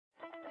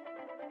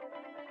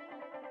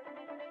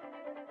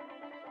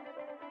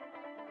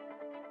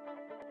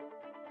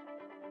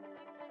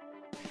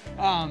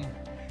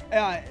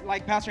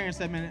Like Pastor Aaron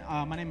said, man,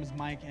 my name is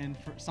Mike, and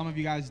for some of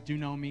you guys do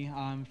know me.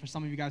 For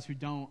some of you guys who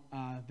don't,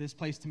 this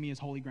place to me is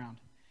holy ground.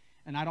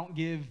 And I don't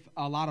give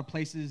a lot of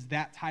places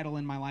that title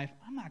in my life.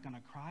 I'm not going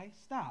to cry.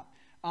 Stop.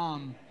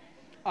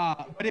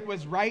 But it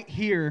was right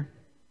here.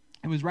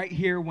 It was right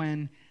here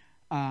when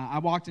I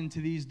walked into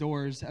these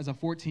doors as a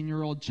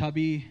 14-year-old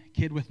chubby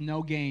kid with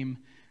no game,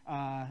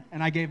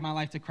 and I gave my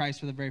life to Christ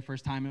for the very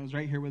first time. It was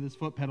right here where this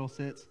foot pedal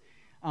sits.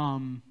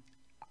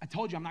 I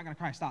told you I'm not going to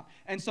cry. Stop.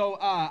 And so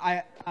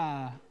I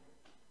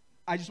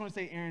just want to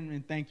say, Aaron,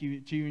 and thank you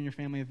to you and your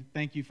family.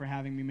 Thank you for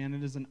having me, man.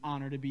 It is an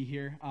honor to be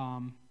here.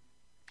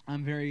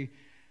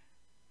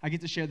 I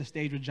get to share the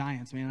stage with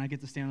giants, man. I get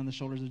to stand on the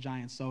shoulders of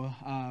giants. So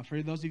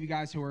for those of you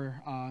guys who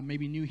are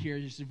maybe new here,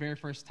 this is your very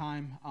first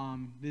time,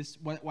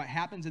 what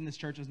happens in this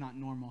church is not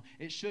normal.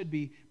 It should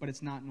be, but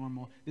it's not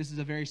normal. This is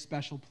a very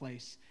special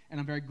place, and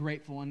I'm very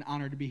grateful and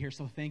honored to be here.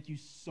 So thank you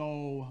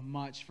so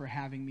much for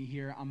having me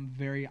here. I'm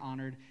very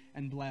honored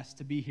and blessed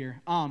to be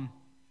here.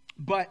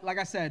 But like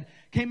I said,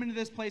 came into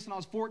this place when I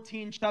was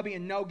 14, chubby,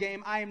 and no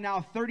game. I am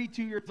now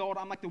 32 years old.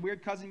 I'm like the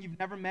weird cousin you've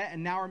never met,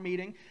 and now we're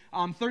meeting.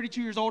 I'm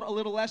 32 years old, a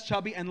little less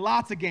chubby, and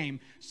lots of game.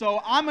 So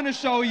I'm going to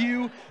show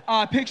you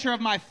a picture of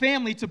my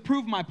family to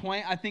prove my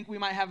point. I think we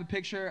might have a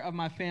picture of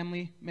my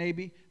family,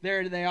 maybe.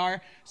 There they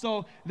are.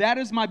 So that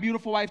is my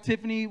beautiful wife,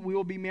 Tiffany. We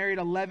will be married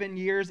 11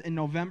 years in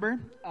November.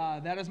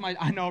 That is my,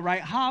 I know,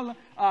 right? Holla.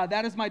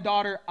 That is my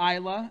daughter,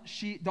 Isla.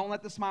 Don't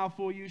let the smile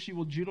fool you. She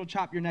will judo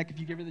chop your neck if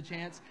you give her the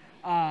chance.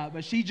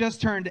 But she just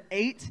turned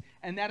 8,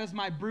 and that is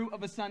my brute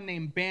of a son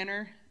named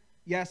Banner.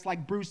 Yes,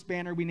 like Bruce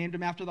Banner. We named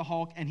him after the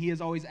Hulk, and he is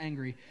always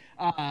angry.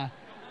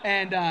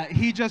 And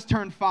he just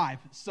turned 5.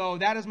 So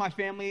that is my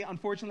family.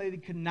 Unfortunately, they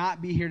could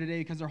not be here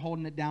today because they're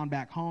holding it down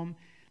back home.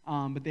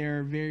 But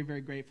they're very,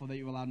 very grateful that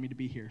you allowed me to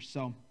be here.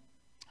 So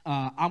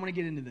I want to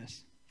get into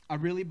this. I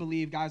really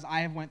believe, guys,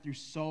 I have went through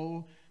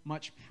so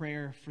much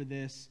prayer for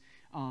this.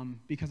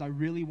 Because I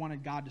really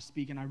wanted God to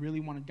speak, and I really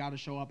wanted God to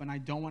show up, and I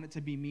don't want it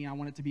to be me. I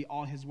want it to be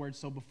all his words.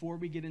 So before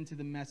we get into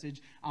the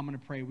message, I'm going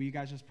to pray. Will you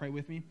guys just pray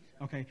with me?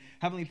 Okay.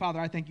 Heavenly Father,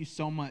 I thank you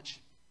so much.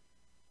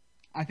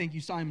 I thank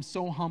you. So I'm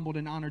so humbled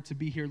and honored to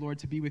be here, Lord,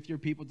 to be with your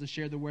people, to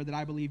share the word that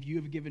I believe you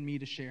have given me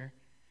to share.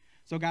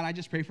 So God, I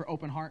just pray for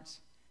open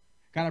hearts.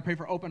 God, I pray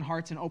for open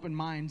hearts and open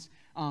minds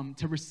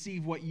to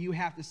receive what you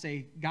have to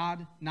say.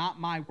 God, not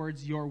my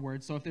words, your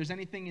words. So if there's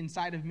anything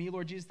inside of me,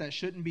 Lord Jesus, that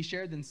shouldn't be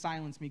shared, then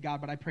silence me,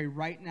 God. But I pray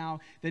right now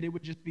that it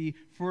would just be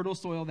fertile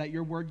soil that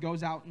your word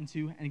goes out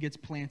into and gets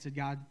planted,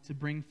 God, to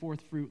bring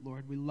forth fruit,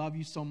 Lord. We love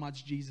you so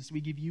much, Jesus. We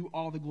give you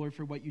all the glory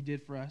for what you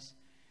did for us.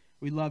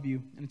 We love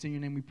you, and it's in your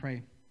name we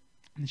pray.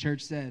 And the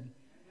church said,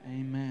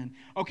 amen.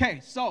 Okay,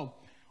 so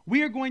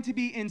we are going to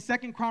be in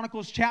 2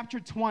 Chronicles chapter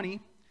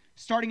 20,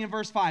 starting in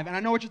verse 5. And I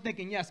know what you're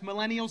thinking. Yes,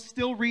 millennials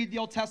still read the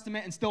Old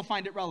Testament and still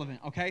find it relevant,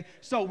 okay?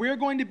 So we're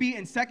going to be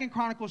in 2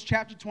 Chronicles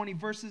chapter 20,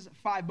 verses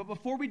 5. But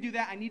before we do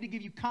that, I need to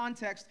give you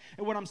context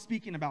of what I'm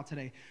speaking about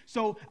today.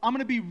 So I'm going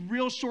to be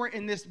real short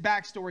in this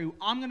backstory.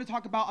 I'm going to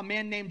talk about a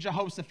man named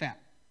Jehoshaphat.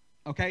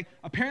 Okay?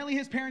 Apparently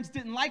his parents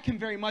didn't like him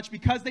very much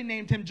because they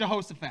named him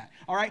Jehoshaphat.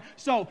 All right?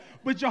 So,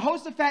 but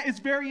Jehoshaphat is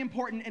very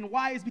important, and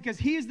why is because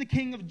he is the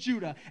king of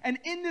Judah. And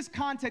in this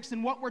context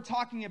and what we're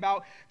talking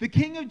about, the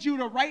king of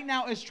Judah right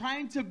now is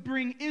trying to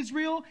bring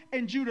Israel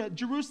and Judah,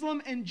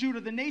 Jerusalem and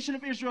Judah, the nation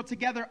of Israel,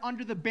 together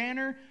under the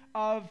banner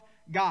of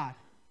God.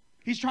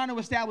 He's trying to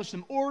establish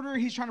some order.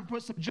 He's trying to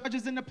put some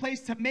judges into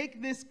place to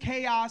make this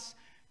chaos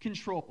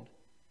controlled.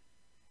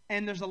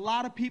 And there's a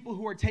lot of people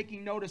who are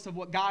taking notice of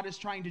what God is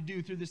trying to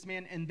do through this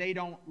man, and they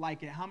don't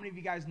like it. How many of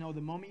you guys know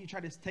the moment you try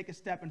to take a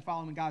step and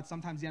follow in God,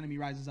 sometimes the enemy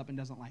rises up and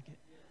doesn't like it?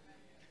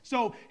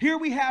 So here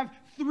we have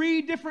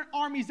 3 different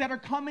armies that are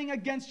coming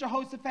against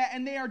Jehoshaphat,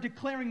 and they are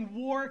declaring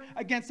war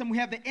against him. We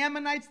have the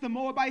Ammonites, the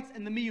Moabites,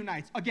 and the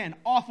Meunites. Again,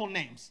 awful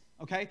names,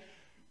 okay?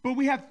 But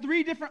we have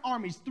 3 different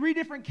armies, 3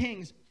 different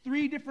kings,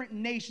 3 different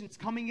nations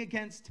coming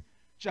against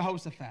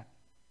Jehoshaphat.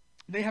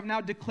 They have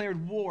now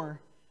declared war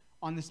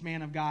on this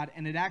man of God,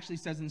 and it actually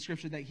says in the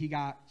scripture that he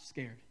got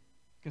scared,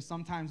 because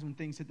sometimes when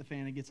things hit the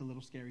fan, it gets a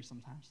little scary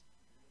sometimes.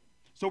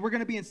 So we're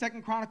going to be in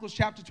 2 Chronicles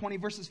chapter 20,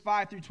 verses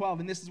 5 through 12,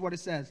 and this is what it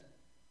says.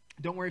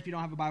 Don't worry if you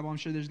don't have a Bible. I'm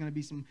sure there's going to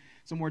be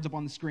some words up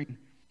on the screen.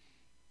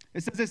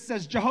 It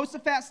says,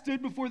 Jehoshaphat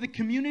stood before the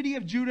community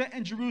of Judah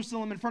and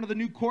Jerusalem in front of the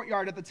new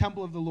courtyard at the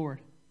temple of the Lord.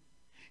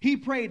 He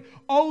prayed,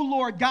 O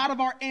Lord, God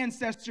of our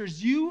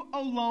ancestors, you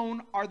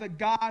alone are the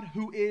God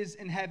who is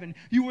in heaven.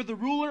 You are the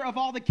ruler of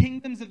all the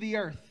kingdoms of the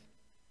earth.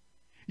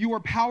 You are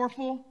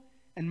powerful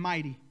and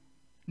mighty.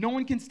 No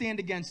one can stand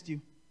against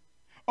you.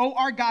 O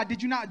our God,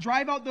 did you not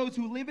drive out those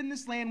who live in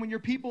this land when your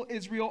people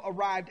Israel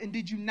arrived? And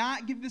did you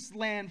not give this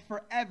land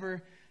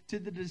forever to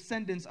the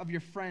descendants of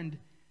your friend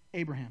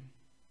Abraham?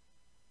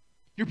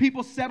 Your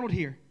people settled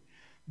here.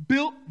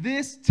 built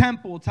this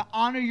temple to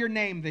honor your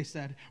name, they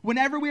said.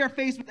 Whenever we are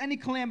faced with any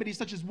calamity,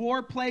 such as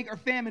war, plague, or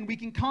famine, we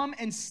can come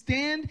and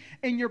stand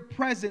in your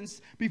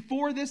presence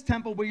before this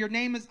temple where your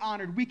name is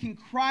honored. We can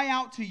cry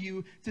out to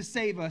you to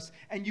save us,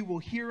 and you will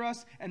hear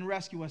us and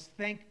rescue us.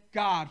 Thank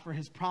God for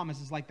his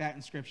promises like that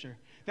in Scripture.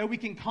 That we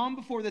can come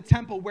before the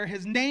temple where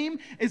his name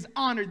is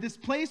honored. This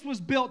place was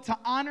built to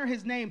honor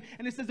his name.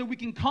 And it says that we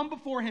can come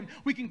before him.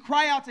 We can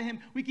cry out to him.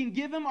 We can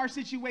give him our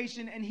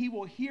situation, and he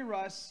will hear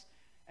us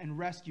and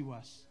rescue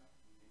us.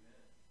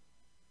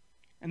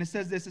 And it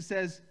says this, it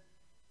says,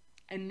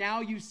 and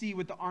now you see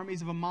what the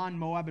armies of Ammon,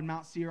 Moab, and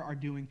Mount Seir are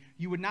doing.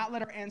 You would not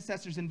let our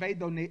ancestors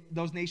invade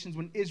those nations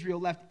when Israel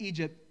left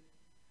Egypt,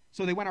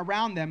 so they went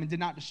around them and did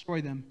not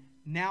destroy them.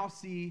 Now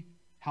see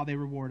how they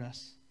reward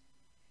us.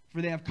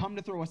 For they have come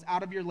to throw us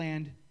out of your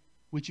land,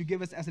 which you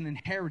give us as an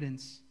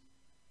inheritance.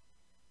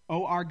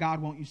 O our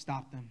God, won't you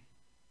stop them?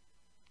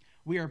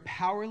 We are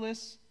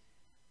powerless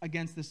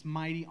against this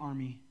mighty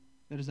army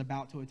that is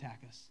about to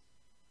attack us.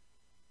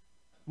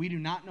 We do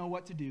not know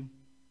what to do,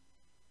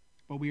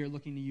 but we are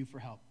looking to you for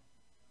help.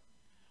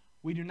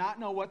 We do not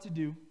know what to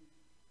do,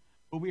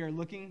 but we are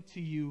looking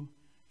to you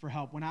for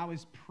help. When I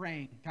was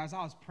praying, guys,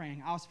 I was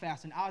praying, I was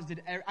fasting, I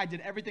did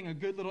everything a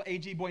good little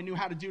AG boy knew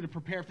how to do to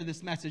prepare for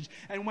this message.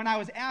 And when I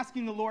was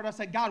asking the Lord, I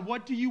said, God,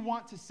 what do you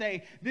want to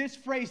say? This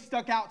phrase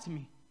stuck out to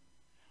me.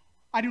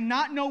 I do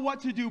not know what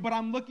to do, but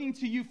I'm looking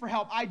to you for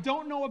help. I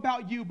don't know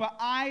about you, but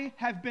I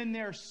have been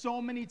there so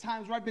many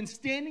times where I've been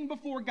standing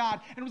before God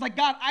and it was like,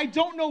 God, I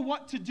don't know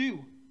what to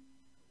do,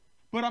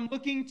 but I'm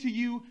looking to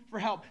you for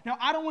help. Now,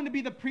 I don't want to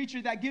be the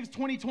preacher that gives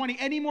 2020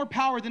 any more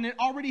power than it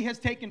already has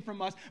taken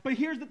from us. But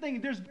here's the thing.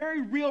 There's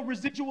very real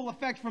residual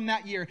effect from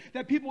that year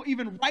that people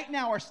even right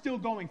now are still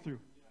going through.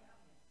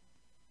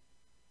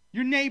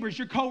 Your neighbors,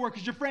 your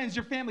coworkers, your friends,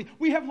 your family.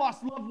 We have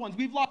lost loved ones.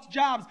 We've lost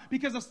jobs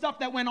because of stuff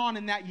that went on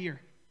in that year.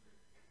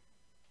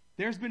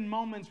 There's been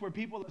moments where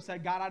people have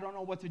said, God, I don't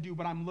know what to do,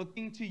 but I'm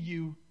looking to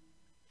you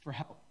for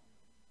help.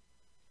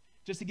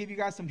 Just to give you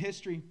guys some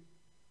history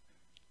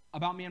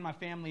about me and my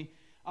family.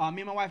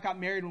 Me and my wife got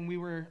married when we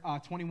were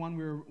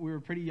 21. We were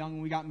pretty young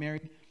when we got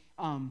married.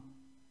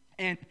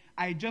 And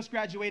I had just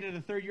graduated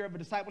the third year of a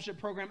discipleship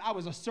program. I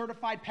was a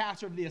certified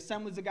pastor of the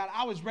Assemblies of God.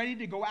 I was ready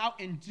to go out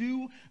and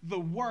do the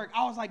work.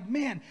 I was like,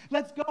 man,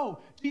 let's go.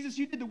 Jesus,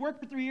 you did the work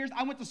for 3 years.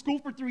 I went to school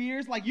for 3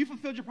 years. Like, you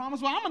fulfilled your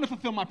promise. Well, I'm going to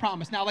fulfill my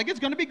promise now. Like, it's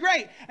going to be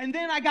great. And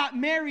then I got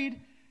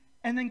married.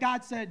 And then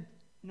God said,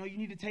 no, you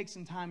need to take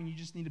some time and you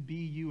just need to be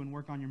you and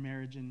work on your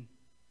marriage and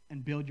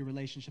build your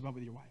relationship up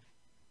with your wife.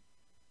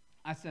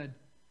 I said,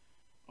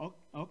 oh,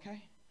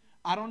 okay.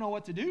 I don't know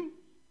what to do,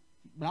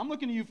 but I'm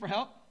looking to you for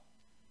help.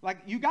 Like,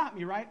 you got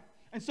me, right?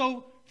 And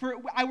so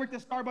I worked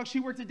at Starbucks. She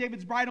worked at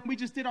David's Bridal. We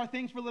just did our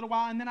things for a little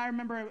while. And then I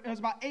remember it was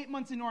about 8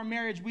 months into our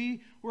marriage,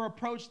 we were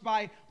approached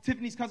by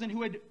Tiffany's cousin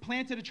who had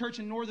planted a church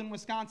in northern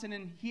Wisconsin.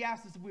 And he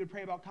asked us if we would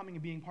pray about coming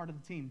and being part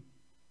of the team.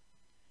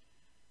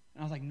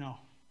 And I was like, no,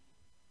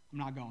 I'm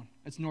not going.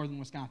 It's northern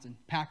Wisconsin,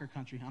 Packer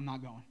country. I'm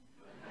not going.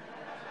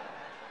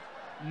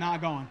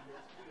 Not going.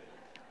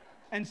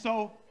 And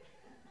so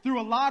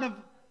through a lot of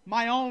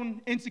my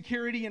own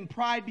insecurity and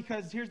pride,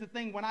 because here's the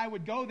thing, when I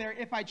would go there,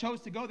 if I chose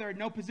to go there,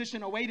 no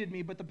position awaited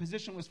me, but the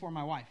position was for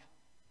my wife.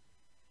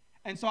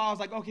 And so I was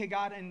like, okay,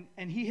 God,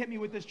 and he hit me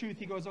with this truth.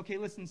 He goes, okay,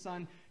 listen,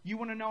 son, you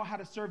want to know how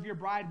to serve your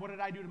bride? What did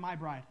I do to my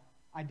bride?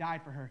 I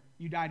died for her.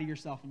 You die to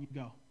yourself and you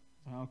go.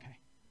 So, okay.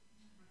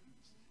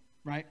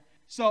 Right?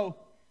 So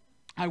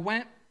I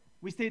went.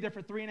 We stayed there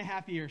for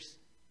 3.5 years.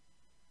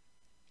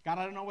 God,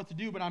 I don't know what to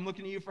do, but I'm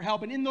looking to you for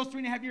help. And in those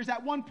 3.5 years,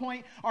 at one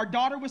point, our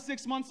daughter was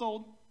 6 months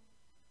old.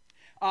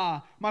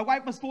 My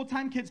wife was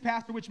full-time kids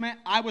pastor, which meant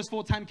I was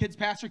full-time kids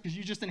pastor because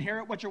you just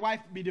inherit what your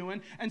wife be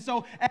doing. And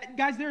so,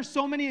 guys, there's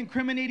so many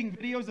incriminating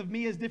videos of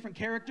me as different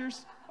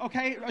characters,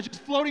 okay,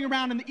 just floating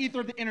around in the ether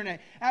of the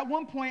internet. At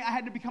one point, I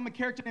had to become a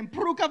character named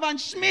Peruka von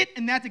Schmidt,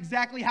 and that's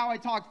exactly how I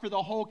talked for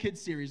the whole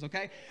kids series,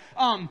 okay?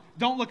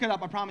 Don't look it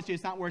up. I promise you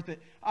it's not worth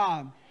it.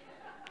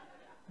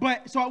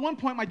 But so at one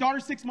point, my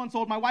daughter's 6 months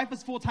old. My wife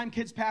is full-time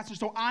kids pastor,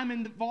 so I'm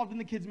involved in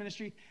the kids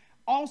ministry.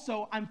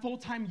 Also, I'm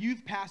full-time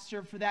youth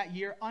pastor for that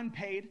year,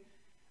 unpaid,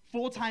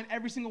 full-time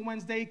every single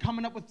Wednesday,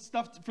 coming up with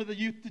stuff for the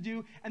youth to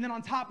do. And then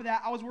on top of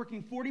that, I was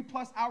working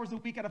 40-plus hours a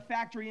week at a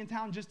factory in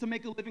town just to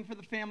make a living for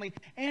the family.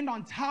 And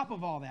on top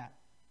of all that,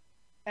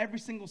 every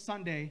single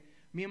Sunday,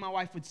 me and my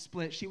wife would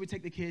split. She would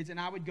take the kids, and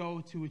I would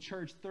go to a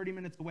church 30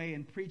 minutes away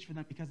and preach for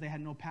them because they had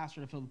no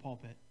pastor to fill the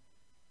pulpit.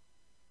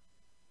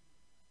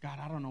 God,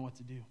 I don't know what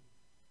to do,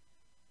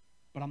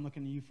 but I'm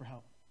looking to you for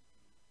help.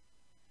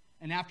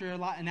 And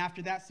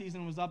after that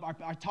season was up,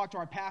 I talked to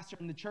our pastor,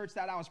 and the church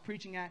that I was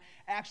preaching at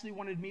actually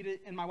wanted me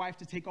and my wife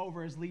to take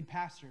over as lead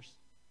pastors.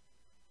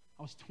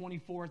 I was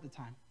 24 at the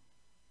time.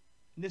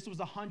 And this was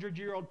a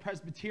 100-year-old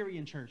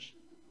Presbyterian church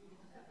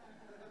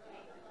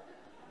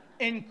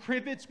in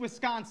Crivets,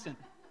 Wisconsin.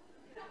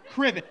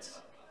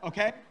 Crivets,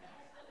 okay?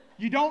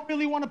 You don't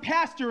really want to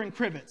pastor in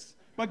Crivets,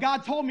 but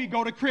God told me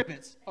go to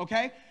Crivets,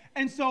 okay?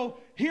 And so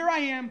here I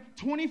am,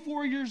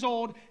 24 years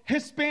old,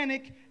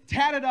 Hispanic,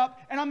 tatted up,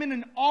 and I'm in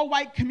an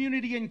all-white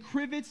community in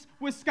Crivitz,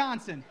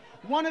 Wisconsin.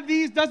 One of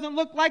these doesn't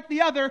look like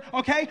the other,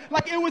 okay?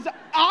 Like, it was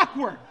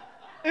awkward.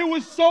 It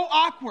was so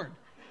awkward.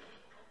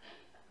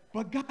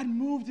 But God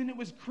moved, and it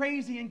was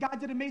crazy, and God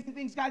did amazing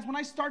things. Guys, when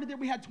I started there,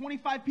 we had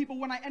 25 people.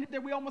 When I ended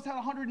there, we almost had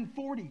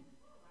 140.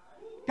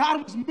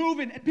 God was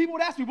moving, and people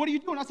would ask me, what are you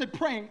doing? I said,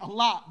 praying a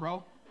lot,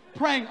 bro.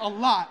 Praying a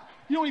lot.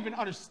 You don't even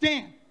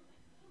understand.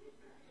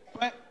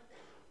 But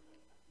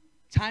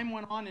time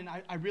went on, and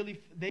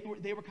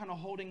they were kind of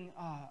holding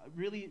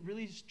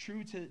really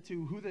true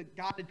to who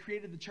God had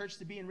created the church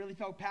to be, and really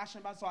felt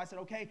passionate about it. So I said,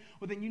 okay,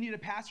 well then you need a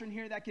pastor in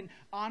here that can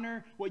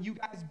honor what you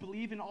guys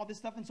believe in, all this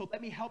stuff, and so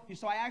let me help you.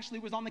 So I actually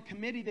was on the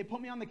committee. They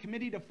put me on the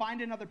committee to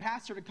find another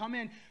pastor to come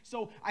in.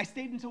 So I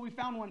stayed until we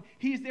found one.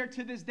 He's there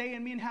to this day,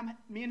 and me and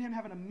him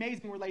have an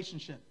amazing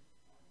relationship.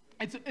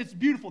 It's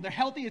beautiful. They're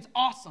healthy. It's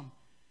awesome.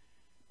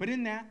 But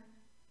in that,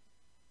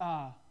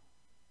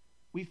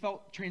 we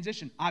felt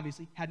transition,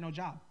 obviously, had no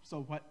job.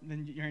 So what?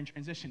 Then you're in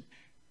transition.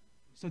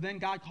 So then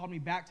God called me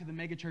back to the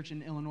mega church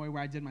in Illinois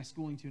where I did my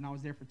schooling to, and I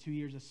was there for 2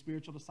 years as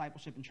spiritual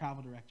discipleship and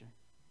travel director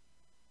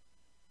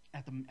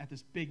at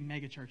this big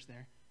mega church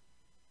there.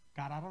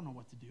 God, I don't know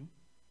what to do,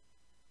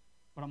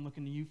 but I'm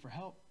looking to you for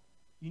help.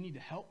 You need to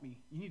help me.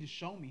 You need to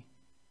show me.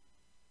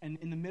 And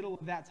in the middle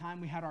of that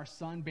time, we had our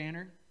son,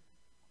 Banner.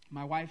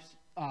 My wife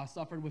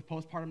suffered with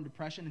postpartum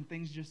depression, and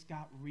things just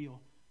got real.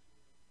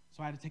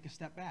 So I had to take a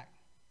step back.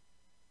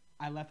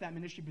 I left that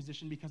ministry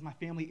position because my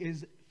family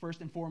is first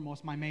and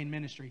foremost my main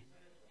ministry.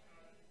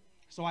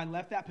 So I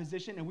left that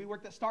position, and we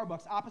worked at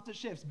Starbucks, opposite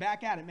shifts,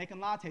 back at it, making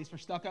lattes for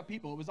stuck-up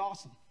people. It was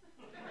awesome.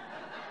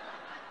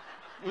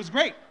 It was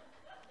great.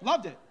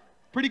 Loved it.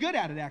 Pretty good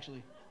at it,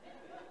 actually.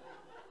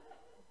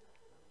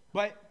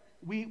 But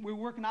we were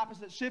working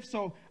opposite shifts,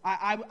 so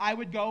I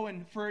would go,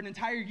 and for an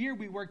entire year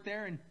we worked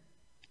there, and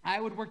I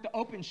would work the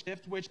open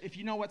shift, which if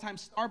you know what time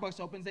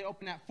Starbucks opens, they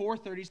open at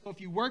 4:30. So if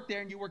you work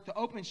there and you work the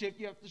open shift,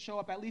 you have to show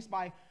up at least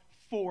by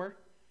 4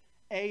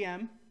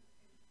 a.m.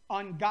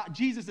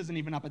 Jesus isn't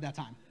even up at that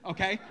time,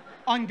 okay?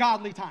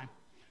 Ungodly time.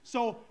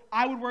 So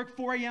I would work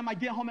 4 a.m. I'd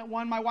get home at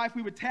 1. My wife,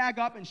 we would tag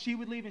up, and she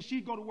would leave, and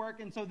she'd go to work.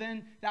 And so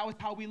then that was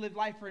how we lived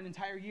life for an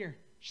entire year.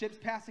 Ships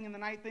passing in the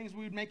night, things,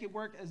 we would make it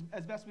work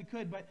as best we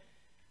could. But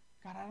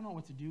God, I don't know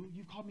what to do.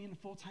 You've called me into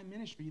full-time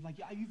ministry. Like,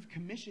 you've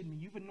commissioned me.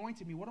 You've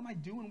anointed me. What am I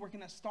doing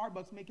working at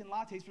Starbucks making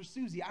lattes for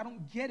Susie? I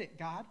don't get it,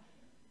 God.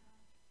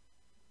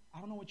 I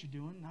don't know what you're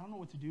doing. I don't know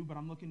what to do, but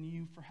I'm looking to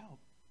you for help.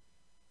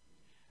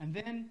 And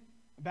then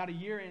about a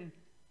year in,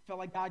 felt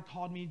like God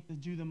called me to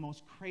do the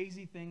most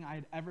crazy thing I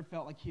had ever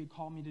felt like he had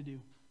called me to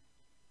do.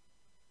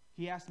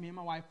 He asked me and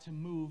my wife to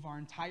move our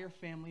entire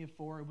family of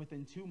 4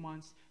 within 2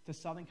 months to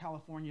Southern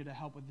California to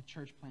help with the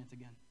church plant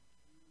again.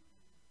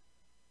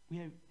 We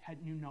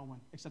knew no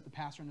one except the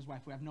pastor and his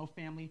wife. We have no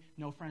family,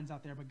 no friends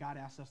out there, but God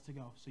asked us to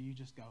go, so you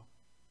just go.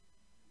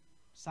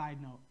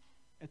 Side note,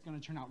 it's going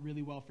to turn out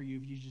really well for you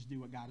if you just do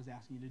what God is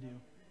asking you to do.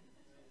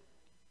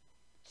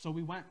 So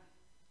we went.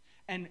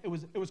 And it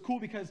was cool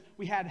because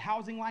we had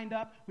housing lined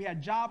up, we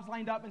had jobs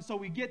lined up, and so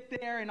we get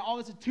there, and all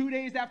this 2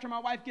 days after my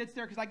wife gets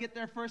there, because I get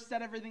there first,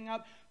 set everything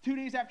up. 2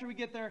 days after we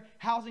get there,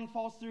 housing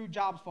falls through,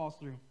 jobs falls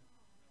through.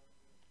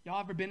 Y'all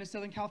ever been to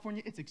Southern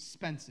California? It's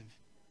expensive,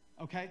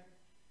 okay?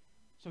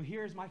 So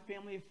here's my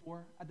family of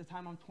 4. At the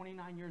time, I'm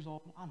 29 years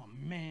old. I'm a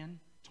man,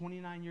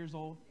 29 years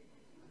old.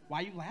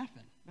 Why are you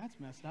laughing? That's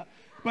messed up.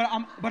 But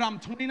I'm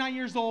 29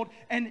 years old,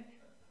 and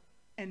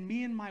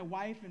me and my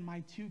wife and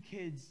my 2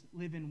 kids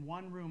live in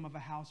one room of a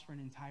house for an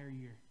entire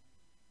year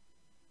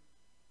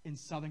in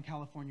Southern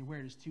California, where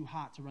it is too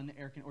hot to run the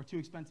air or too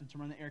expensive to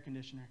run the air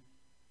conditioner.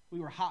 We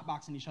were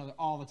hotboxing each other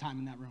all the time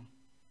in that room.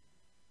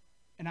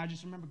 And I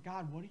just remember,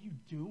 God, what are you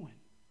doing?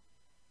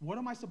 What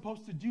am I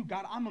supposed to do?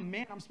 God, I'm a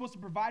man. I'm supposed to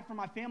provide for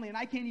my family, and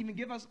I can't even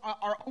give us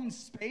our own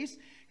space.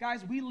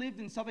 Guys, we lived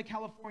in Southern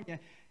California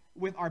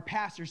with our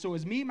pastor. So it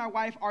was me, my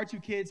wife, our 2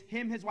 kids,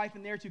 him, his wife,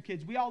 and their 2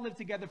 kids. We all lived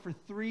together for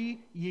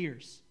 3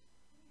 years.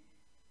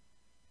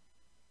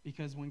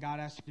 Because when God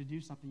asks you to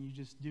do something, you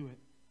just do it,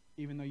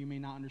 even though you may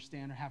not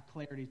understand or have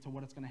clarity to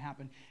what it's going to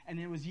happen. And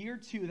it was year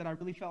 2 that I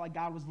really felt like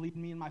God was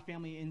leading me and my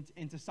family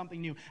into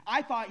something new.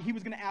 I thought he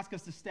was going to ask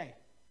us to stay.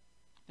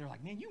 They're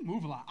like, man, you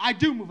move a lot. I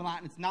do move a lot,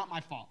 and it's not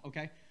my fault,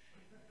 okay?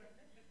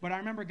 But I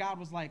remember God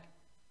was like,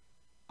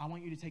 I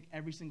want you to take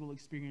every single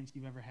experience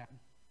you've ever had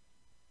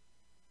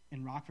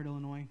in Rockford,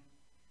 Illinois,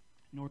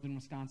 northern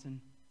Wisconsin,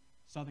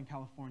 Southern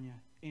California,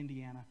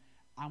 Indiana.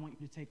 I want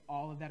you to take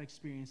all of that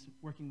experience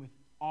working with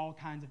all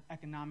kinds of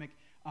economic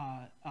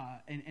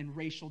and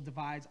racial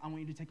divides. I want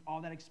you to take all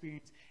that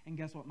experience, and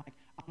guess what, Mike?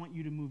 I want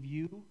you to move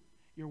you,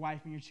 your wife,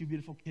 and your 2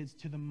 beautiful kids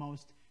to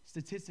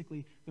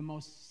statistically, the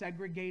most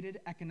segregated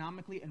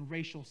economically and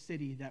racial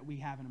city that we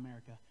have in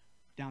America,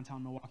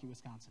 downtown Milwaukee,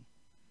 Wisconsin.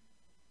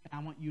 And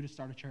I want you to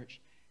start a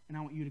church, and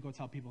I want you to go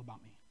tell people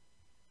about me.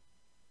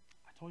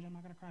 I told you I'm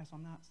not going to cry, so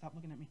I'm not. Stop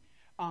looking at me.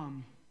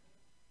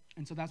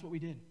 And so that's what we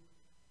did.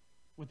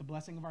 With the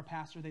blessing of our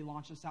pastor, they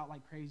launched us out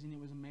like crazy, and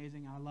it was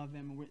amazing. I love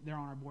them, and they're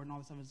on our board, and all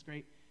this stuff is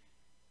great.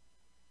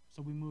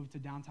 So we moved to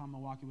downtown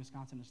Milwaukee,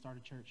 Wisconsin to start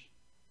a church.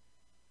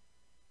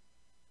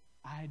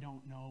 I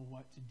don't know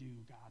what to do,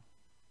 God,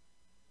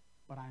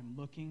 but I'm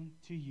looking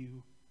to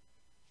you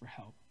for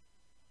help.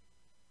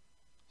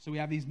 So we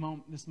have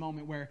this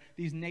moment where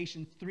these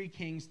nations, 3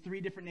 kings,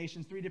 3 different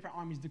nations, 3 different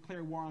armies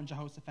declare war on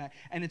Jehoshaphat.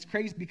 And it's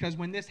crazy because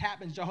when this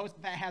happens,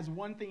 Jehoshaphat has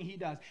one thing he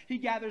does. He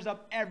gathers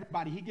up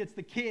everybody. He gets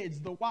the kids,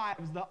 the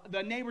wives,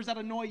 the neighbors that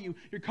annoy you,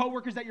 your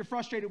coworkers that you're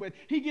frustrated with.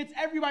 He gets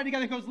everybody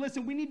together and goes,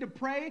 listen, we need to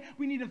pray,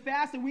 we need to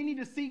fast, and we need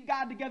to seek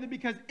God together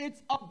because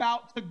it's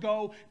about to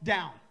go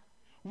down.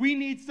 We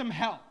need some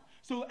help.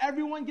 So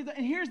everyone gets,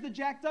 and here's the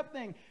jacked up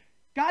thing.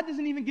 God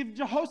doesn't even give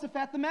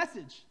Jehoshaphat the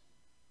message.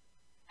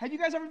 Have you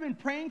guys ever been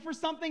praying for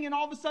something and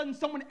all of a sudden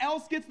someone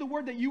else gets the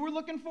word that you were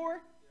looking for?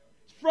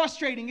 It's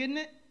frustrating, isn't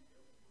it?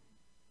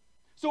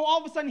 So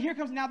all of a sudden here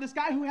comes now this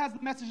guy who has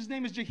the message. His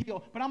name is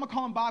Jehiel, but I'm going to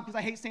call him Bob because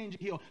I hate saying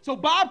Jehiel. So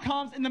Bob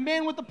comes and the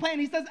man with the plan,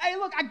 he says, hey,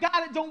 look, I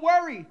got it. Don't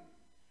worry.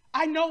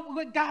 I know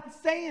what God's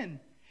saying.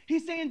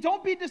 He's saying,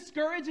 don't be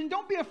discouraged and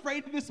don't be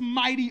afraid of this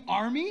mighty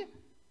army.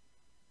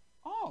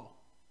 Oh,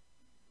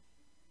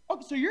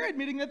 so you're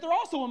admitting that they're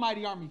also a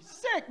mighty army.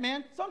 Sick,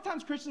 man.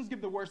 Sometimes Christians give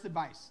the worst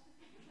advice.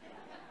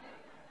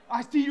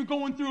 I see you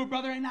going through it,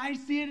 brother, and I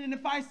see it, and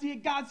if I see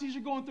it, God sees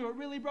you going through it.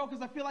 Really, bro?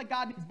 Because I feel like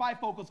God needs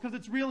bifocals because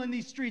it's real in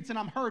these streets and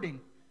I'm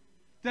hurting.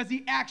 Does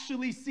he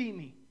actually see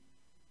me?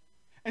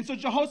 And so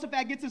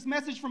Jehoshaphat gets this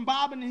message from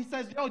Bob, and he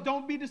says, yo,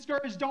 don't be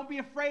discouraged. Don't be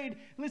afraid.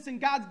 Listen,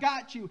 God's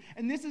got you.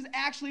 And this is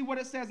actually what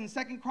it says in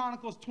 2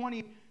 Chronicles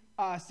 20,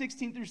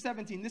 16 through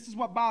 17. This is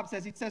what Bob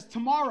says. He says,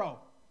 tomorrow,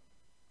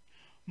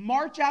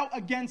 march out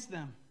against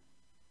them.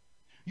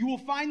 You will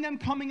find them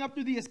coming up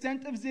through the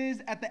ascent of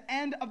Ziz at the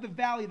end of the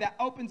valley that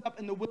opens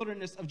up in the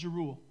wilderness of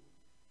Jeruel.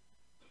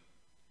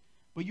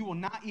 But you will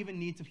not even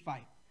need to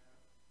fight.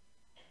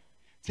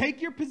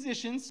 Take your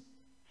positions,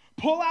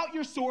 pull out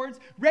your swords,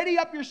 ready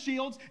up your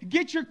shields,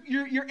 get your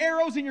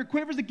arrows and your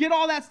quivers, and get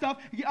all that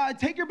stuff.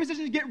 Take your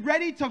positions, get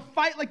ready to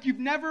fight like you've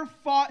never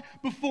fought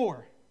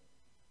before.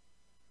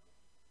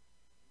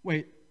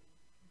 Wait.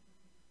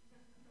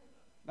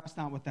 That's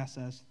not what that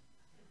says.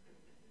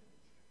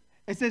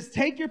 It says,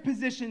 take your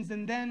positions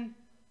and then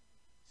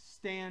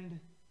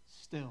stand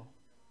still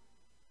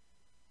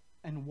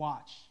and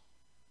watch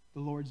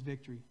the Lord's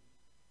victory.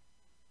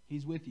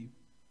 He's with you.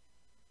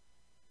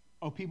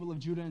 O people of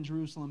Judah and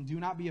Jerusalem, do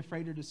not be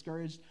afraid or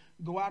discouraged.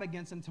 Go out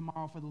against them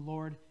tomorrow, for the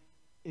Lord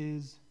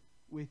is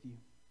with you.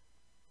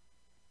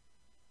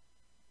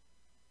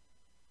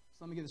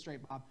 So let me get this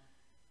straight, Bob.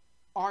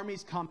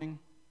 Armies coming.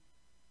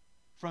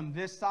 From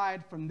this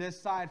side, from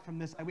this side, from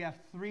this side. We have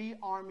 3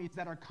 armies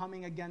that are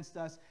coming against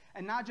us.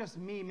 And not just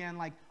me, man,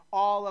 like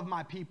all of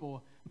my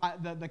people.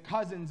 The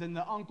cousins and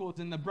the uncles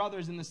and the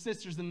brothers and the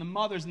sisters and the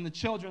mothers and the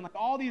children. Like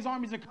all these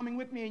armies are coming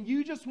with me. And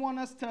you just want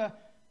us to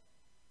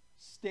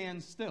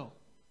stand still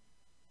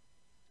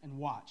and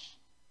watch.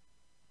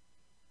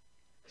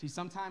 See,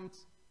 sometimes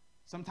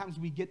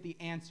we get the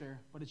answer,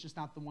 but it's just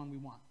not the one we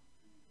want.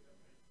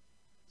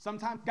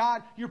 Sometimes,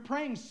 God, you're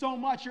praying so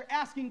much. You're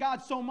asking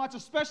God so much,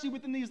 especially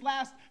within these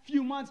last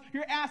few months.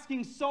 You're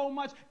asking so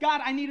much.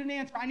 God, I need an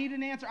answer. I need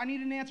an answer. I need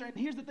an answer. And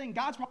here's the thing.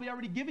 God's probably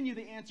already given you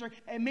the answer.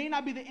 It may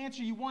not be the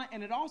answer you want,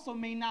 and it also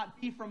may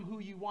not be from who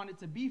you want it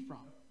to be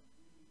from.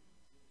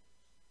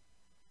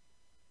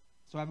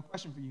 So I have a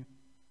question for you.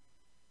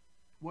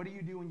 What do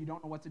you do when you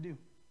don't know what to do?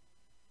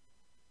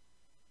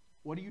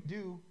 What do you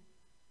do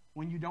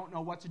when you don't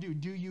know what to do?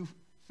 Do you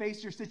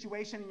face your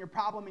situation and your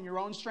problem in your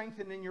own strength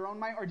and in your own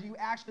might, or do you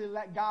actually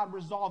let God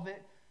resolve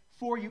it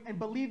for you and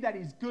believe that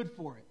he's good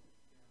for it?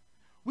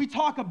 We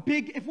talk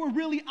if we're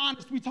really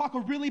honest, we talk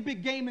a really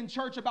big game in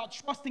church about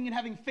trusting and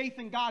having faith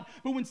in God.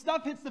 But when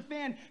stuff hits the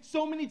fan,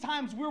 so many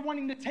times we're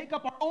wanting to take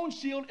up our own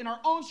shield and our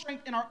own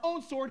strength and our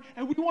own sword,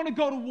 and we want to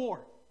go to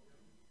war.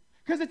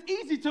 Because it's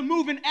easy to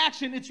move in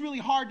action. It's really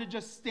hard to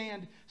just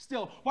stand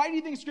still. Why do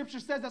you think Scripture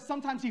says that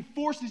sometimes he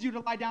forces you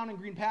to lie down in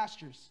green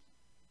pastures?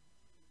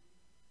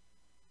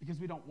 Because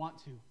we don't want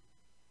to.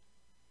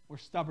 We're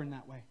stubborn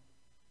that way.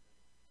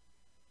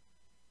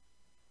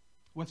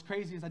 What's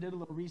crazy is I did a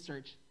little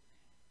research.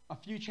 A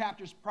few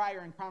chapters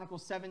prior in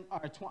Chronicles 17,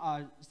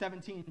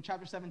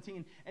 chapter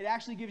 17, it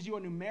actually gives you a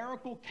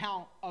numerical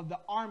count of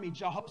the army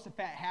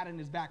Jehoshaphat had in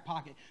his back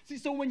pocket. See,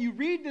 so when you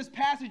read this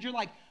passage, you're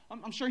like,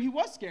 I'm sure he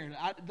was scared.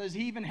 Does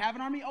he even have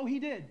an army? Oh, he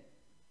did.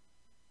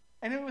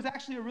 And it was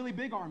actually a really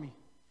big army.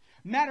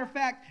 Matter of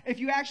fact, if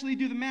you actually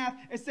do the math,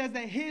 it says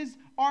that his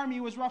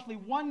army was roughly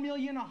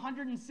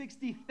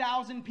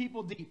 1,160,000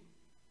 people deep.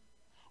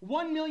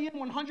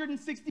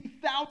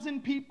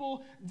 1,160,000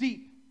 people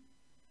deep.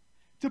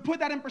 To put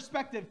that in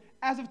perspective,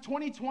 as of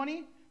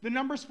 2020, the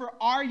numbers for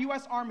our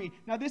U.S. Army,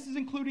 now this is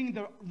including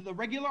the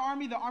regular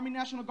Army, the Army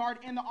National Guard,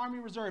 and the Army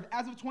Reserve.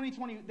 As of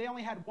 2020, they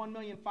only had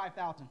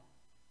 1,005,000.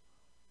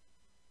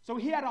 So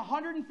he had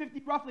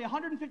roughly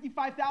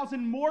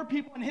 155,000 more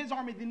people in his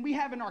army than we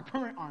have in our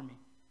current army.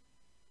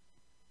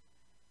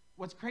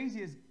 What's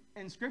crazy is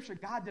in Scripture,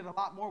 God did a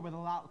lot more with a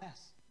lot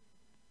less.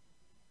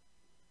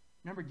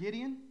 Remember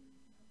Gideon?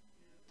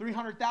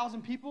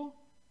 300,000 people?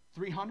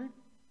 300?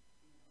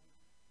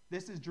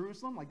 This is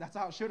Jerusalem. Like, that's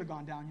how it should have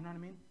gone down. You know what I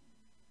mean?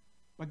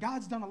 But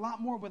God's done a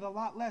lot more with a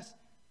lot less.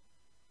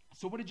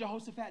 So what did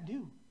Jehoshaphat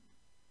do?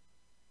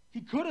 He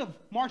could have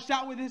marched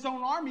out with his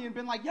own army and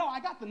been like, yo, I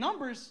got the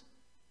numbers.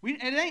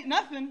 It ain't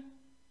nothing.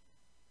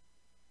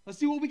 Let's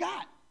see what we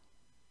got.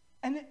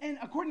 And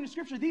according to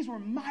Scripture, these were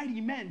mighty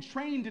men,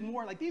 trained in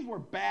war. Like, these were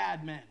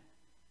bad men.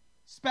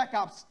 Spec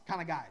ops kind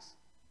of guys.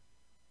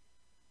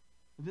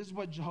 But this is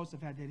what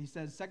Jehoshaphat did. He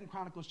says, 2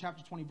 Chronicles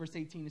chapter 20, verse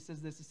 18, it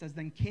says this. It says,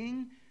 then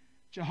King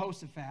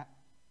Jehoshaphat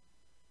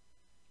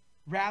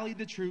rallied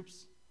the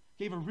troops,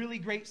 gave a really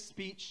great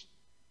speech,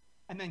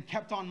 and then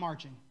kept on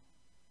marching.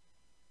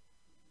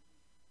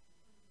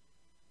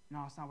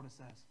 No, that's not what it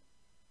says.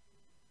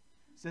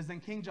 It says, then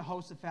King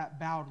Jehoshaphat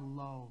bowed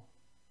low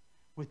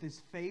with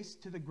his face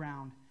to the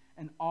ground,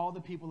 and all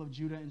the people of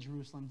Judah and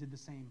Jerusalem did the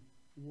same,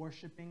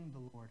 worshiping the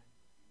Lord.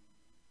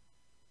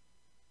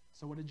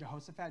 So what did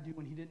Jehoshaphat do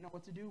when he didn't know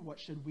what to do? What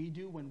should we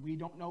do when we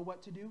don't know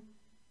what to do?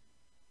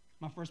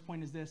 My first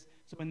point is this.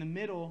 So in the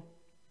middle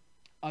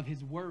of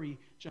his worry,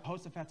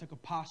 Jehoshaphat took a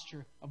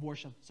posture of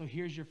worship. So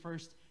here's your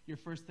first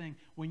thing.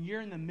 When you're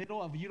in the middle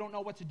of, you don't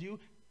know what to do,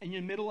 in the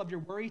middle of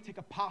your worry, take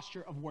a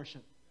posture of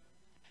worship.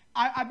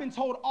 I've been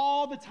told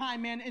all the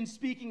time, man, in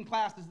speaking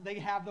classes, they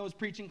have those,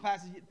 preaching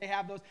classes, they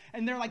have those,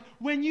 and they're like,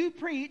 when you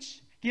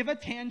preach, give a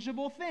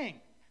tangible thing,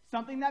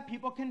 something that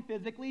people can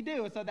physically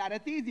do so that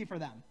it's easy for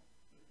them.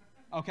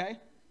 Okay?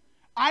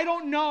 I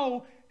don't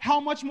know how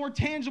much more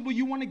tangible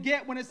you want to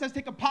get when it says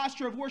take a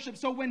posture of worship.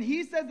 So when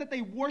he says that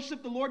they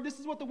worship the Lord, this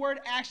is what the word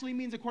actually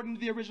means according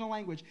to the original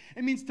language.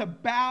 It means to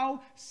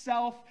bow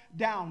self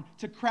down,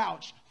 to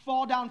crouch,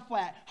 fall down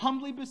flat,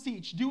 humbly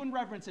beseech, do in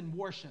reverence, and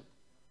worship.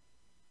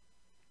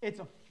 It's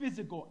a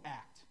physical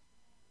act.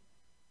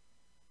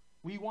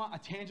 We want a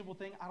tangible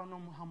thing. I don't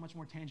know how much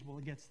more tangible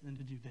it gets than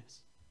to do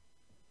this.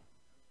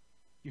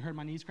 You heard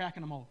my knees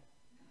cracking? I'm old.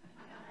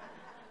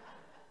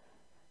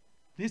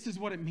 This is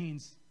what it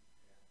means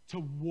to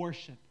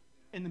worship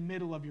in the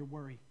middle of your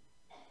worry.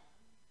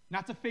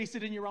 Not to face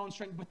it in your own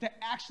strength, but to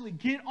actually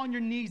get on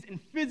your knees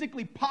and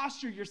physically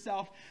posture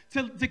yourself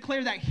to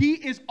declare that he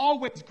is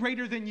always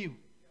greater than you.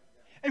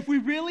 If we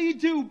really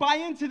do buy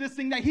into this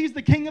thing that he's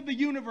the king of the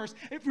universe,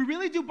 if we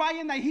really do buy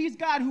in that he's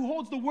God who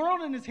holds the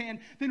world in his hand,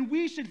 then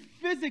we should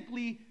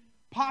physically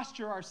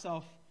posture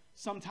ourselves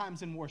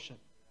sometimes in worship.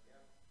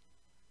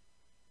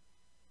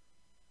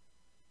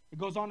 It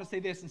goes on to say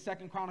this in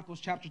 2 Chronicles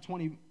chapter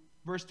 20,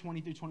 verse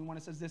 20 through 21.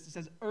 It says this. It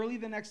says, early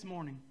the next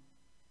morning,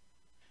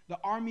 the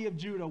army of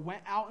Judah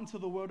went out into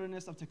the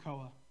wilderness of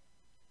Tekoa.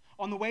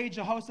 On the way,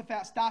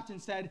 Jehoshaphat stopped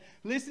and said,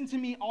 listen to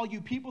me, all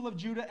you people of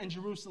Judah and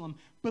Jerusalem.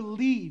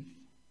 Believe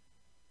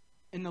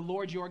in the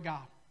Lord your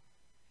God,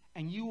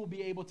 and you will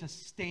be able to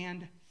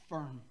stand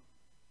firm.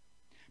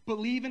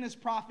 Believe in his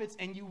prophets,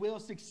 and you will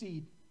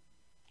succeed.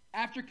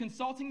 After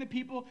consulting the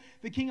people,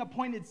 the king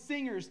appointed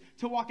singers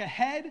to walk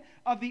ahead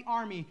of the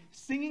army,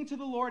 singing to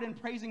the Lord and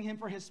praising him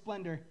for his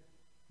splendor.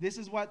 This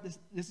is what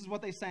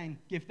they sang.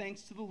 Give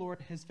thanks to the Lord,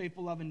 his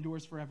faithful love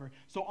endures forever.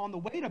 So on the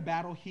way to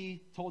battle,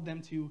 he told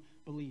them to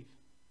believe.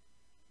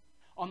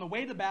 On the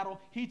way to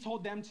battle, he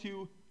told them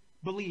to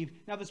believe.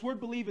 Now, this word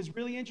believe is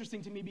really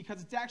interesting to me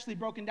because it's actually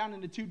broken down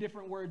into two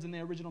different words in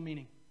the original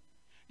meaning.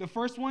 The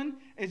first one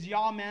is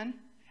yamen,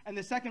 and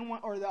the second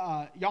one, or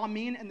the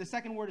yamin, and the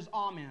second word is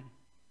amen.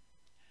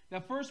 The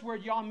first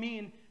word,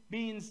 yamin,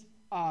 means,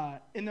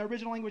 in the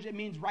original language, it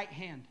means right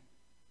hand.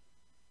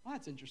 Well,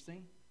 that's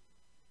interesting.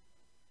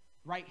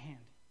 Right hand.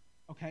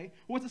 Okay?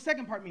 What's the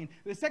second part mean?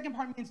 The second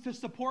part means to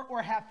support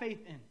or have faith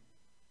in.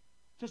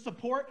 To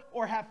support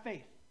or have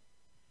faith.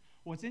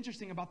 What's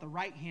interesting about the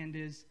right hand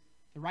is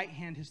the right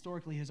hand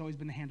historically has always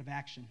been the hand of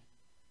action.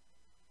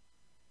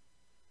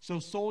 So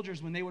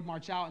soldiers, when they would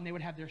march out and they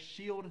would have their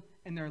shield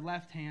in their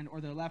left hand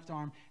or their left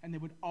arm, and they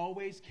would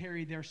always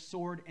carry their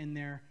sword in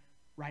their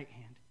right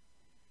hand.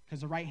 Because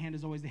the right hand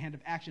is always the hand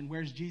of action.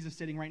 Where's Jesus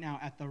sitting right now?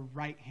 At the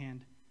right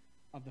hand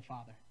of the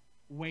Father,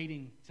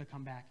 waiting to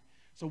come back.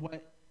 So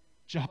what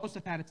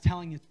Jehoshaphat is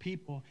telling his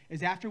people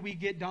is after we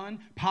get done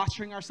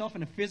posturing ourselves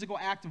in a physical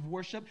act of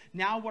worship,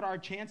 now what our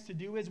chance to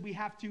do is we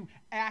have to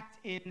act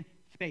in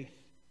faith.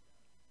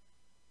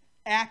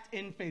 Act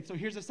in faith. So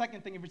here's the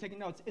second thing if you're taking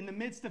notes. In the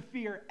midst of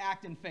fear,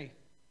 act in faith.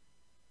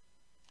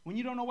 When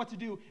you don't know what to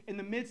do, in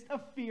the midst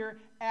of fear,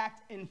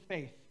 act in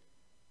faith.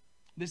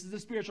 This is the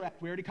spiritual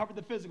act. We already covered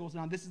the physical, so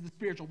now this is the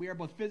spiritual. We are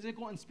both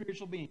physical and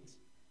spiritual beings.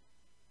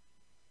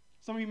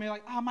 Some of you may be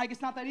like, Mike,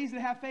 it's not that easy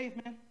to have faith,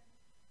 man.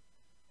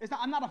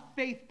 I'm not a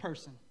faith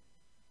person.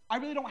 I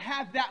really don't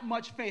have that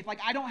much faith. Like,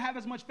 I don't have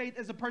as much faith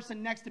as a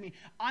person next to me.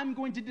 I'm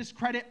going to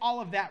discredit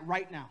all of that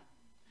right now.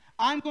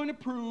 I'm going to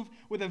prove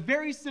with a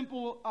very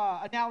simple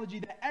analogy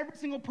that every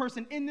single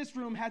person in this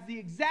room has the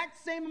exact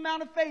same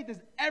amount of faith as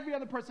every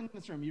other person in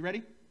this room. You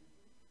ready?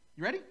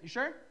 You ready? You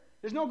sure?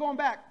 There's no going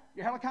back.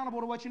 You're held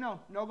accountable to what you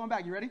know. No going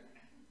back. You ready?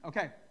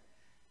 Okay.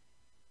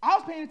 I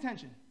was paying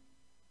attention.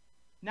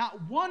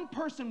 Not one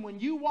person, when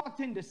you walked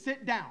in to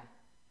sit down,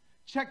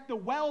 checked the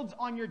welds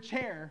on your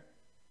chair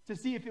to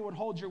see if it would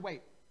hold your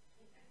weight.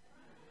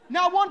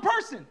 Not one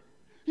person.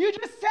 You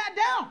just sat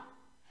down.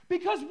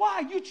 Because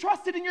why? You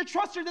trusted in your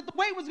truster that the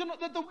weight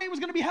was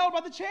gonna be held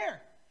by the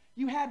chair.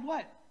 You had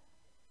what?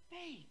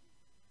 Faith.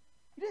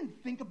 You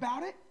didn't think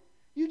about it.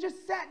 You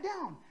just sat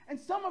down. And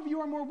some of you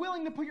are more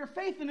willing to put your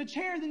faith in a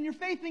chair than your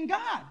faith in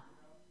God.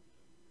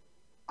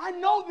 I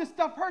know this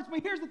stuff hurts,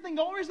 but here's the thing.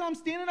 The only reason I'm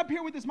standing up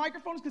here with this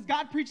microphone is because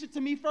God preached it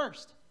to me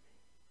first.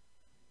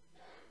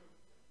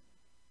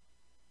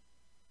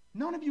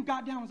 None of you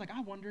got down and was like,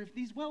 I wonder if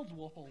these welds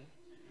will hold.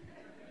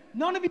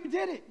 None of you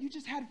did it. You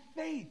just had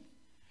faith.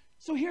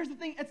 So here's the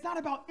thing. It's not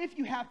about if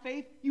you have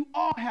faith. You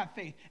all have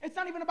faith. It's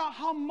not even about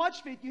how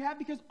much faith you have,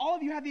 because all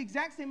of you have the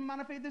exact same amount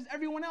of faith as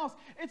everyone else.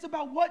 It's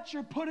about what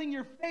you're putting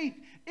your faith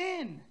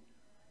in.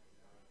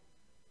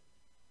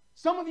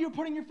 Some of you are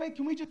putting your faith.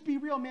 Can we just be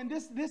real, man?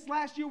 This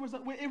last year,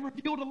 it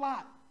revealed a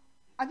lot.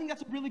 I think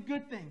that's a really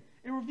good thing.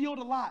 It revealed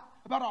a lot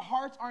about our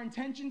hearts, our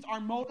intentions, our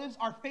motives,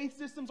 our faith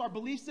systems, our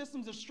belief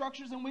systems, the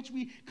structures in which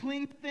we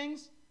cling to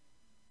things.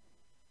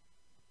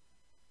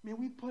 Man,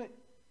 we put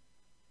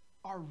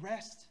our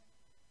rest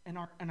and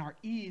our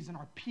ease and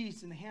our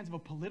peace in the hands of a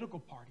political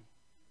party.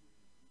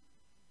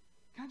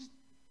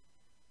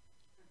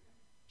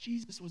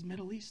 Jesus was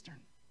Middle Eastern.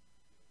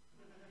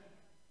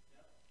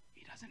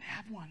 He doesn't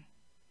have one.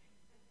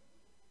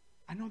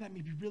 I know that may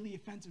be really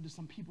offensive to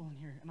some people in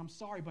here, and I'm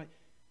sorry, but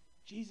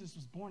Jesus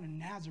was born in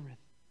Nazareth,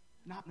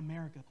 not in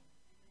America.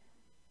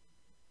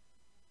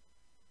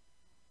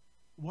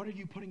 What are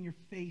you putting your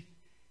faith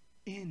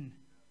in?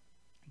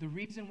 The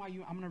reason why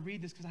I'm going to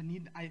read this because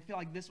I feel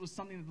like this was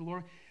something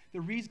that the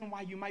reason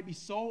why you might be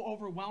so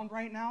overwhelmed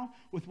right now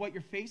with what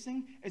you're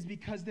facing is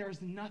because there's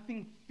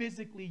nothing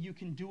physically you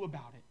can do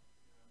about it.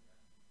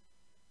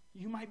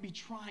 You might be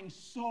trying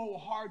so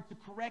hard to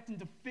correct and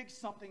to fix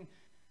something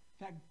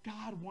that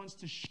God wants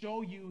to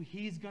show you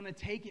He's going to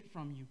take it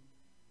from you.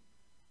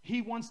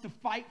 He wants to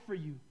fight for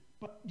you.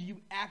 But do you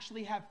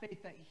actually have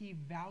faith that He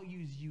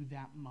values you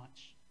that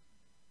much?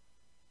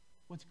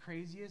 What's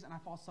crazy is, and I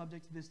fall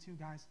subject to this too,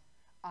 guys,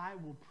 I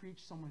will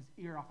preach someone's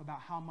ear off about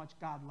how much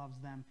God loves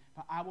them,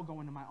 but I will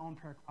go into my own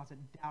prayer closet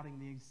doubting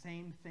the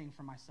same thing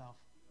for myself.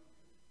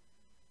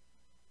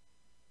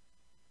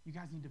 You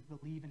guys need to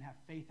believe and have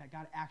faith that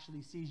God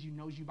actually sees you,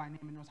 knows you by name,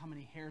 and knows how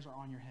many hairs are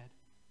on your head.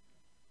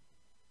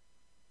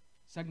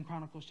 2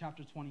 Chronicles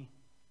chapter 20,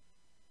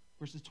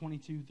 verses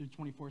 22 through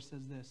 24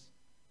 says this.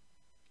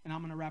 And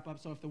I'm going to wrap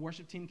up, so if the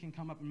worship team can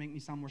come up and make me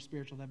sound more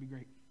spiritual, that'd be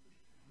great.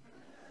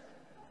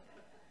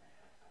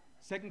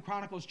 2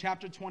 Chronicles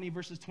chapter 20,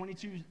 verses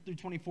 22 through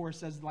 24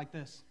 says like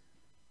this.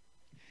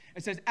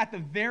 It says, at the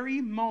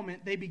very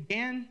moment they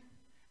began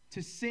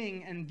to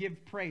sing and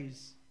give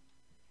praise.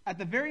 At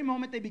the very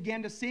moment they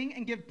began to sing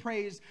and give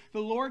praise, the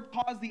Lord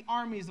caused the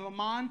armies of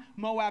Ammon,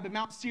 Moab, and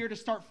Mount Seir to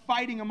start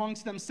fighting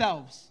amongst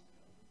themselves.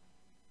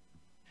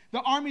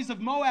 The armies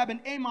of Moab and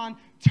Ammon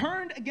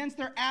turned against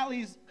their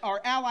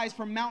allies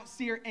from Mount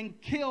Seir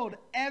and killed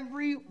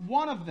every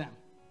one of them.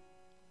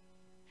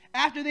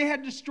 After they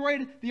had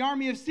destroyed the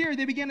army of Seir,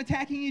 they began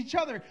attacking each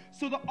other.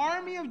 So the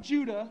army of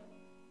Judah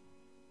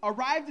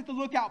arrived at the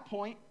lookout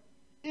point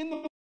in the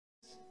woods,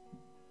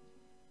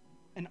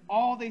 and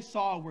all they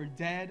saw were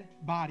dead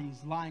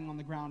bodies lying on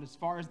the ground as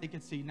far as they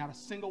could see. Not a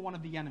single one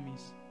of the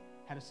enemies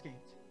had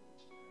escaped.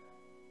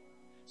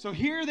 So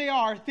here they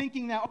are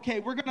thinking that, okay,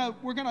 we're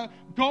gonna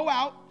go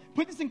out.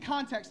 Put this in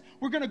context.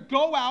 We're gonna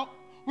go out.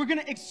 We're going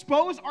to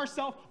expose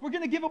ourselves. We're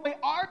going to give away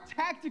our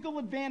tactical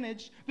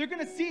advantage. They're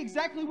going to see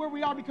exactly where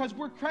we are because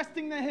we're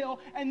cresting the hill.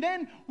 And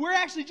then we're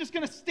actually just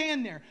going to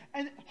stand there.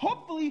 And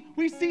hopefully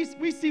we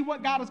see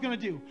what God is going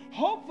to do.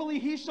 Hopefully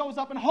He shows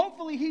up and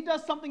hopefully He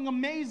does something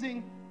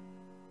amazing.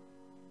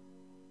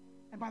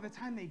 And by the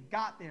time they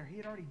got there, He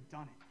had already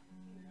done it.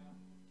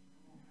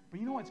 But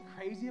you know what's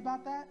crazy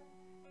about that?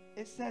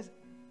 It says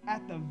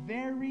at the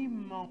very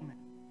moment,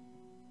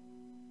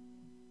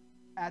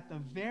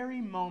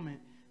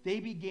 they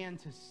began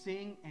to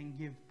sing and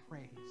give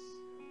praise.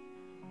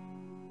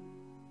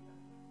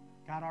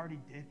 God already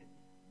did it.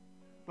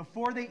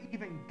 Before they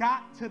even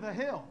got to the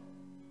hill,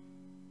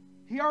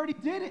 He already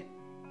did it.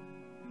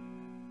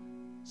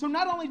 So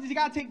not only did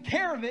God take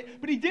care of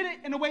it, but He did it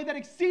in a way that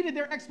exceeded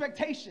their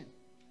expectation.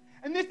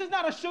 And this is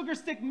not a sugar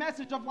stick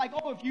message of like,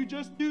 oh, if you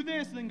just do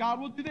this, then God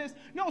will do this.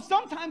 No,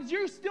 sometimes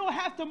you still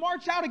have to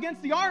march out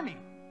against the army.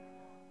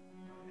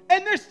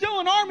 And there's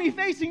still an army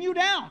facing you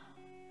down.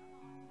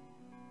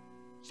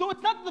 So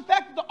it's not the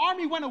fact that the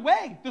army went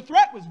away. The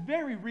threat was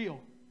very real.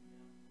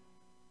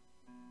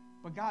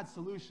 But God's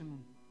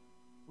solution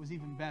was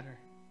even better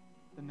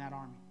than that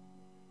army.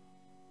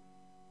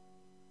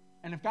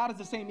 And if God is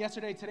the same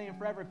yesterday, today, and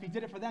forever, if He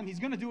did it for them, He's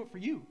going to do it for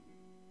you.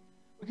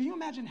 But can you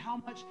imagine how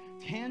much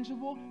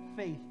tangible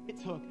faith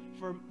it took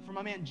for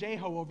my man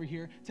Jeho over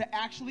here to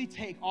actually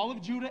take all of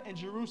Judah and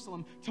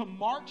Jerusalem to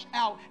march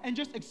out and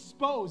just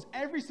expose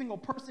every single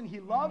person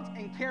he loved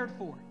and cared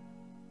for?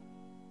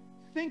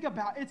 Think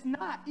about it. It's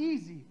not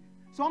easy.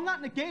 So I'm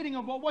not negating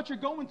about what you're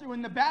going through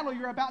in the battle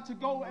you're about to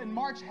go and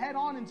march head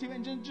on into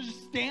and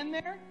just stand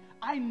there.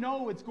 I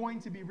know it's going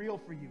to be real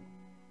for you.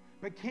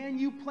 But can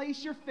you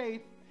place your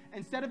faith,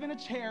 instead of in a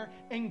chair,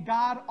 in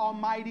God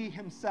Almighty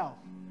Himself?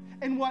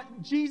 in what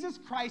Jesus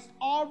Christ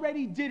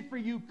already did for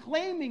you,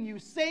 claiming you,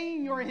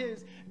 saying you're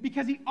his,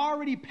 because he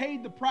already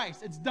paid the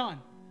price. It's done.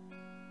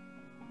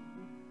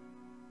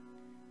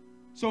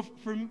 So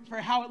for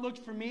how it looked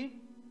for me,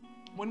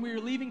 when we were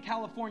leaving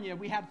California,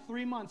 we had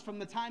 3 months from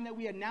the time that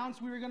we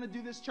announced we were going to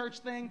do this church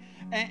thing,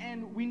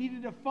 and we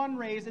needed to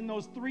fundraise in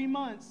those 3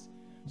 months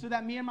so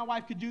that me and my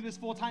wife could do this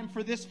full time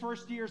for this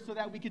first year, so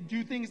that we could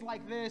do things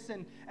like this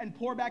and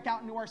pour back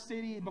out into our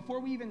city before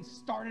we even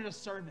started a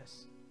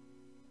service.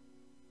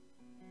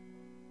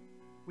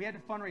 We had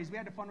to fundraise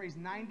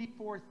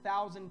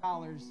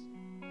 $94,000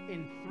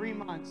 in 3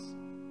 months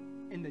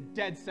in the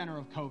dead center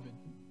of COVID.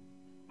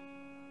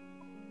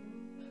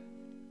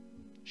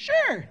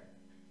 Sure,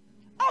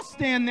 I'll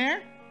stand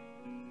there.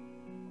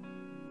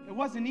 It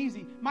wasn't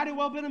easy. Might have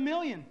well been $1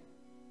 million.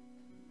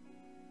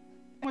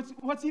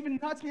 What's even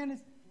nuts, man,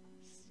 is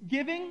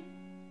giving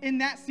in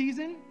that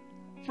season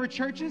for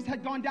churches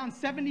had gone down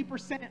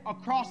 70%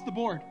 across the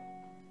board.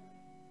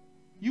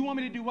 You want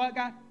me to do what,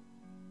 God?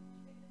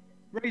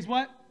 Raise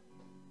what?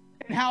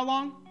 And how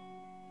long?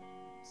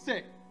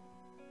 Sick.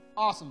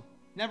 Awesome.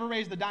 Never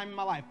raised a dime in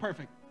my life.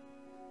 Perfect.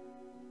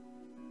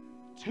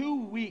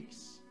 2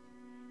 weeks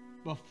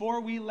before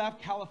we left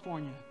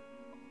California,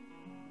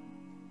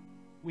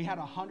 we had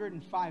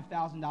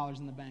 $105,000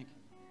 in the bank.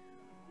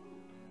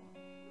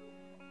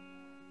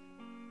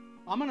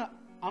 I'm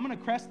gonna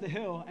crest the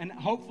hill, and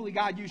hopefully,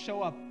 God, you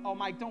show up. Oh,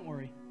 Mike, don't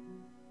worry.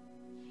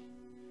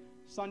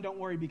 Son, don't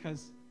worry,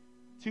 because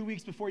 2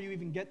 weeks before you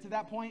even get to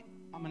that point,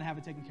 I'm gonna have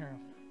it taken care of.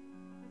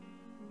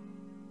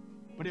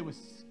 But it was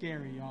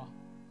scary, y'all.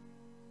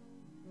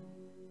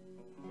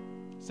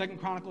 2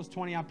 Chronicles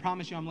 20, I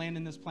promise you I'm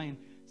landing this plane.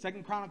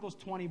 2 Chronicles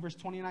 20, verse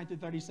 29 through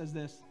 30 says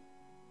this.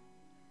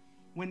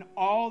 When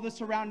all the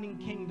surrounding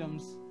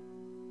kingdoms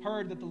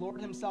heard that the Lord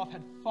himself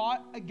had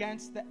fought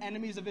against the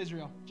enemies of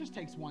Israel, just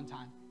takes one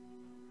time.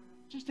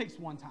 Just takes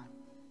one time.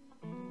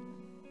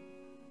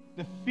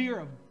 The fear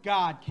of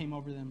God came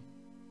over them.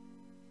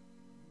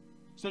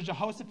 So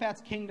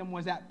Jehoshaphat's kingdom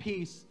was at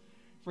peace,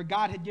 for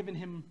God had given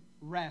him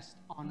rest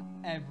on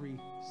every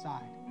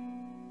side.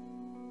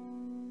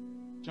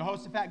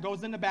 Jehoshaphat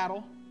goes into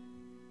battle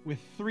with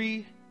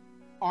 3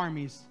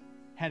 armies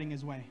heading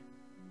his way.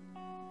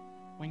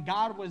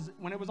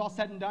 When it was all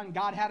said and done,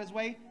 God had his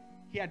way.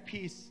 He had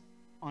peace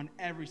on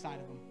every side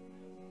of him.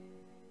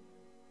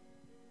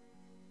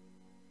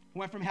 He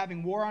went from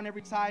having war on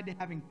every side to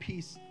having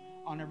peace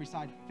on every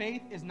side.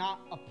 Faith is not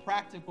a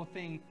practical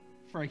thing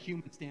for a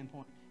human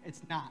standpoint.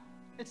 It's not.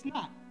 It's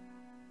not.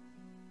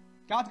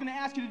 God's going to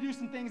ask you to do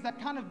some things that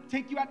kind of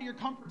take you out of your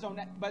comfort zone,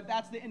 but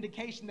that's the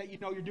indication that you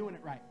know you're doing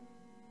it right.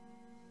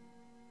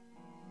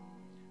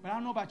 But I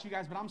don't know about you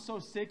guys, but I'm so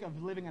sick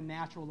of living a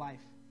natural life.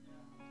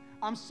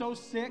 I'm so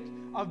sick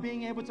of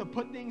being able to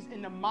put things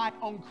into my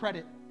own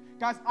credit.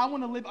 Guys, I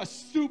want to live a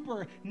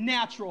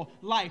supernatural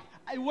life.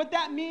 What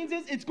that means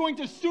is it's going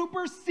to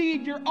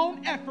supersede your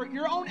own effort,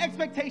 your own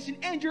expectation,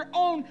 and your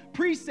own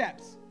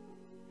precepts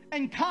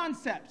and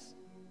concepts.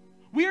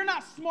 We are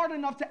not smart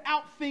enough to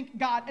outthink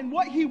God and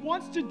what he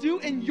wants to do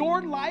in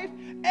your life.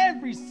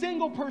 Every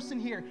single person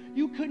here,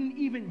 you couldn't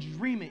even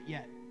dream it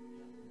yet.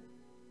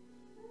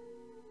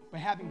 But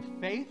having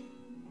faith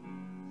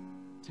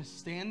to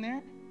stand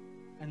there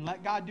and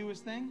let God do his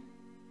thing,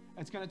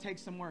 it's going to take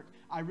some work.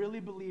 I really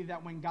believe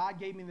that when God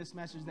gave me this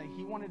message, that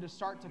he wanted to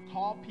start to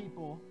call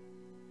people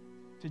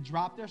to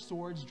drop their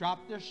swords,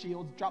 drop their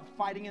shields, drop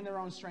fighting in their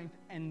own strength,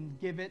 and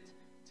give it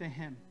to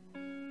him.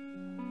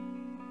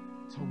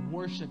 To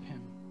worship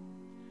him.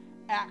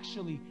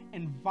 Actually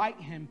invite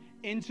him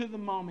into the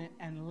moment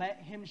and let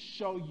him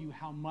show you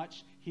how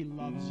much he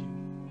loves you.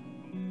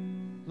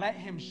 Let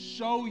him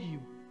show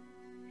you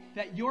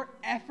that your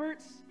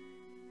efforts,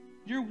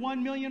 your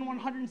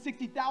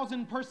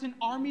 1,160,000 person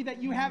army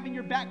that you have in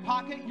your back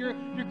pocket, your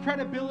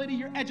credibility,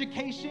 your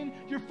education,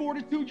 your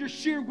fortitude, your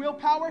sheer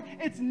willpower,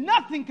 it's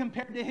nothing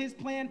compared to his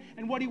plan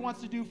and what he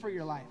wants to do for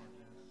your life.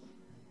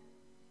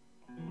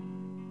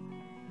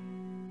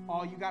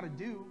 All you got to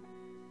do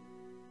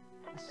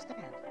is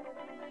stand.